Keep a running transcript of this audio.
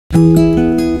Welcome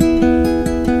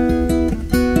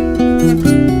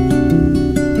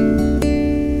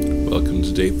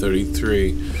to day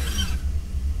 33.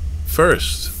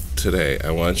 First, today,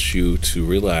 I want you to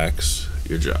relax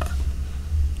your jaw.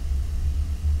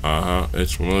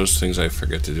 It's one of those things I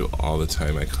forget to do all the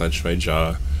time. I clench my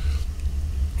jaw,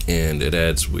 and it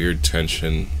adds weird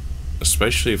tension,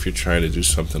 especially if you're trying to do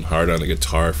something hard on the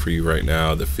guitar for you right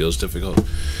now that feels difficult,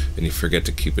 and you forget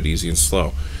to keep it easy and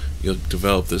slow. You'll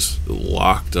develop this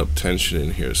locked up tension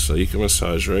in here. So you can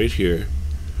massage right here.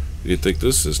 You think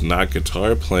this is not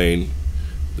guitar playing.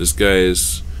 This guy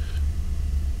is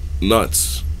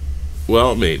nuts.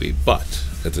 Well, maybe, but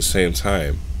at the same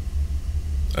time,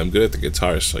 I'm good at the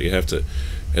guitar, so you have to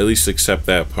at least accept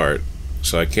that part.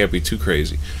 So I can't be too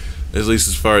crazy, at least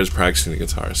as far as practicing the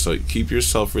guitar. So keep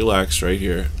yourself relaxed right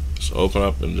here. So open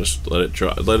up and just let it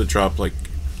drop. Let it drop like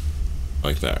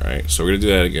that, right? So we're gonna do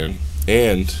that again.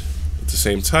 And at the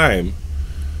same time,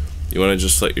 you want to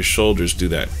just let your shoulders do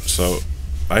that. So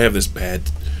I have this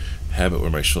bad habit where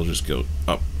my shoulders go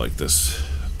up like this.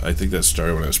 I think that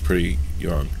started when I was pretty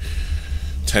young.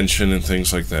 Tension and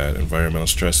things like that, environmental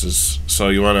stresses. So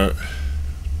you want to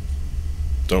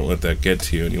don't let that get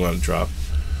to you, and you want to drop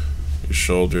your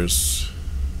shoulders.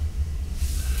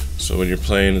 So when you're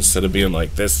playing, instead of being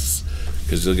like this,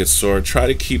 because you'll get sore, try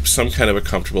to keep some kind of a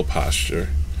comfortable posture.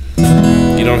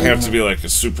 You don't have to be like a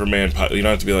Superman, you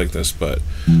don't have to be like this, but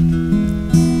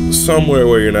somewhere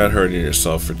where you're not hurting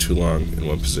yourself for too long in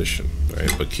one position,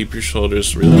 right? But keep your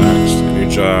shoulders relaxed and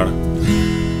your jaw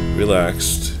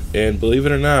relaxed. And believe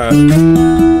it or not,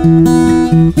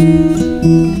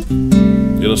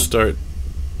 it'll start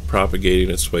propagating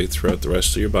its way throughout the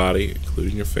rest of your body,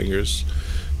 including your fingers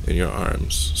and your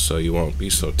arms, so you won't be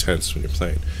so tense when you're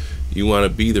playing. You want to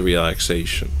be the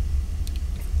relaxation,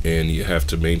 and you have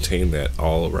to maintain that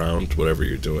all around whatever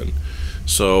you're doing.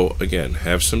 So again,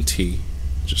 have some tea,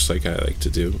 just like I like to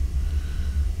do,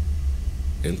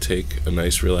 and take a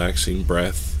nice relaxing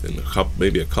breath, and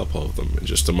maybe a couple of them, in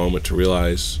just a moment to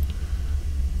realize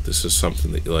this is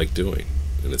something that you like doing,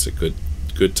 and it's a good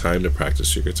time to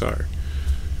practice your guitar,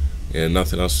 and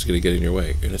nothing else is going to get in your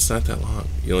way. And it's not that long.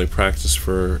 You only practice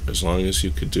for as long as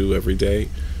you could do every day.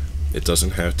 It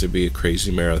doesn't have to be a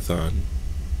crazy marathon.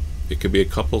 It could be a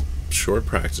couple short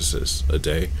practices a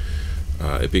day.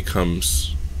 It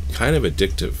becomes kind of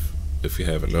addictive if you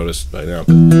haven't noticed by now.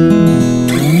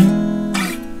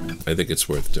 I think it's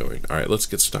worth doing. Alright, let's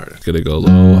get started. Gonna go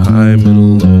low, high,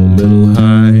 middle,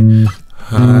 high,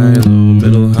 high, low,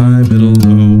 middle,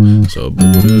 low. So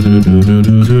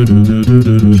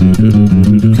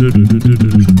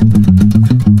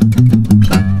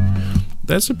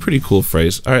that's a pretty cool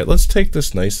phrase. Alright, let's take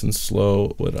this nice and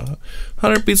slow with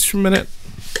 100 beats per minute,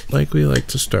 like we like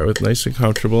to start with, nice and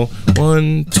comfortable.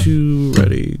 1, 2,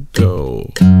 ready,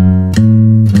 go.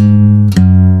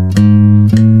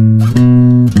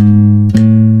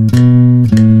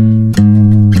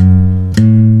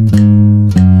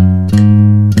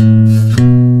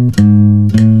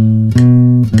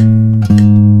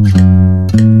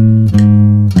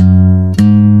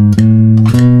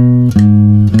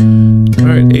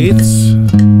 Alright, eighths.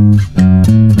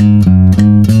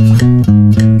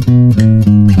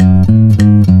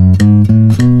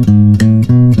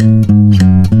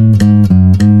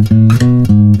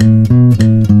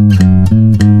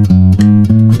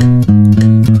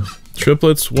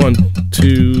 Triplets, 1,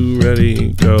 2,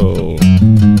 ready, go.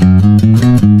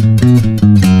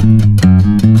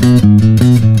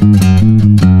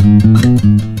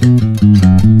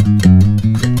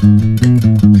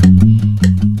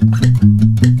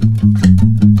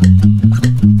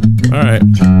 Alright,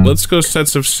 let's go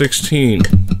sets of 16.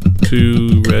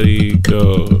 2, ready,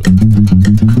 go.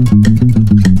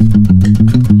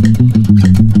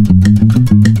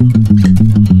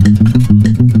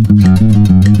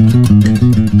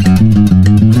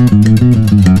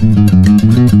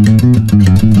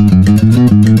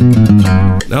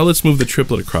 Now let's move the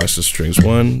triplet across the strings.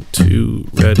 1, 2,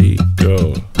 ready,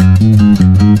 go.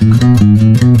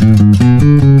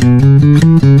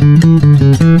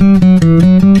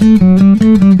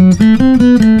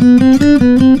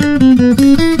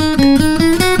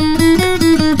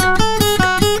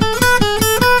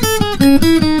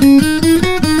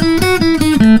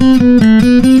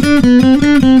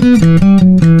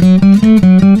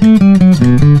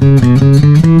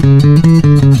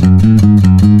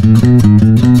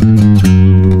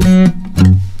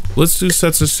 Let's do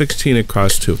sets of 16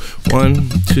 across 2. 1,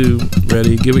 2,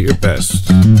 ready, give it your best.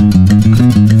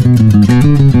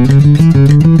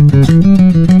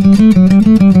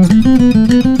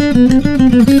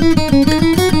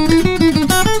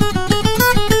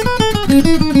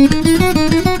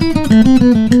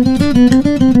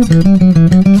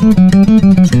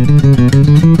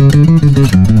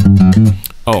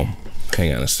 Oh,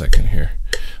 hang on a second here.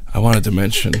 I wanted to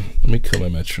mention, let me kill my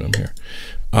metronome here.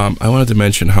 I wanted to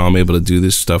mention how I'm able to do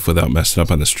this stuff without messing up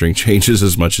on the string changes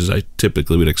as much as I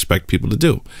typically would expect people to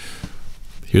do.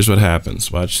 Here's what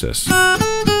happens. Watch this. You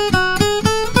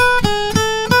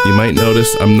might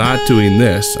notice I'm not doing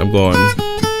this. I'm going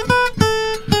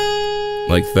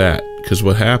like that. Because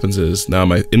what happens is now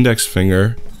my index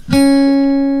finger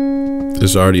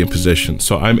is already in position.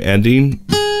 So I'm ending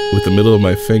with the middle of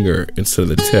my finger instead of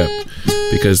the tip,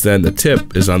 because then the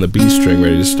tip is on the B string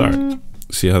ready to start.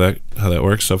 See how that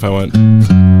works? So if I went,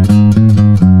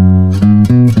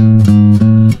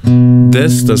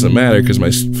 this doesn't matter because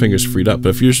my finger's freed up. But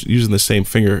if you're using the same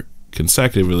finger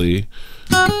consecutively,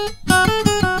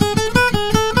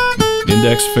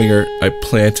 index finger, I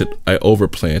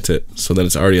overplant it, so then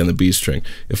it's already on the B string.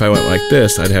 If I went like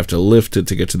this, I'd have to lift it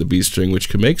to get to the B string, which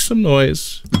can make some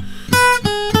noise,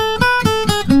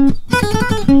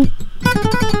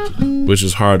 which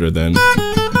is harder than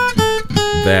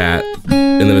that,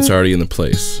 and then it's already in the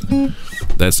place.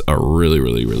 That's a really,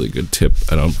 really, really good tip.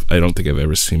 I don't think I've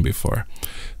ever seen before.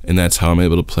 And that's how I'm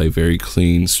able to play very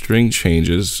clean string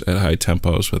changes at high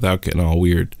tempos without getting all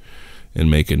weird and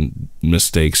making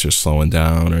mistakes or slowing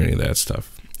down or any of that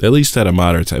stuff. At least at a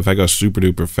moderate time. If I go super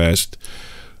duper fast,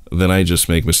 then I just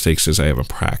make mistakes as I haven't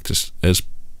practiced as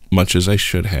much as I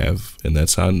should have, and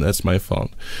that's my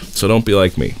fault. So don't be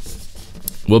like me.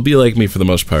 Well, be like me for the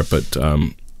most part, but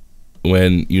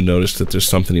when you notice that there's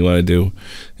something you want to do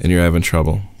and you're having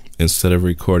trouble, instead of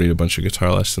recording a bunch of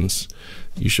guitar lessons,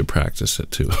 you should practice it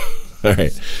too. All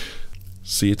right.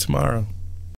 See you tomorrow.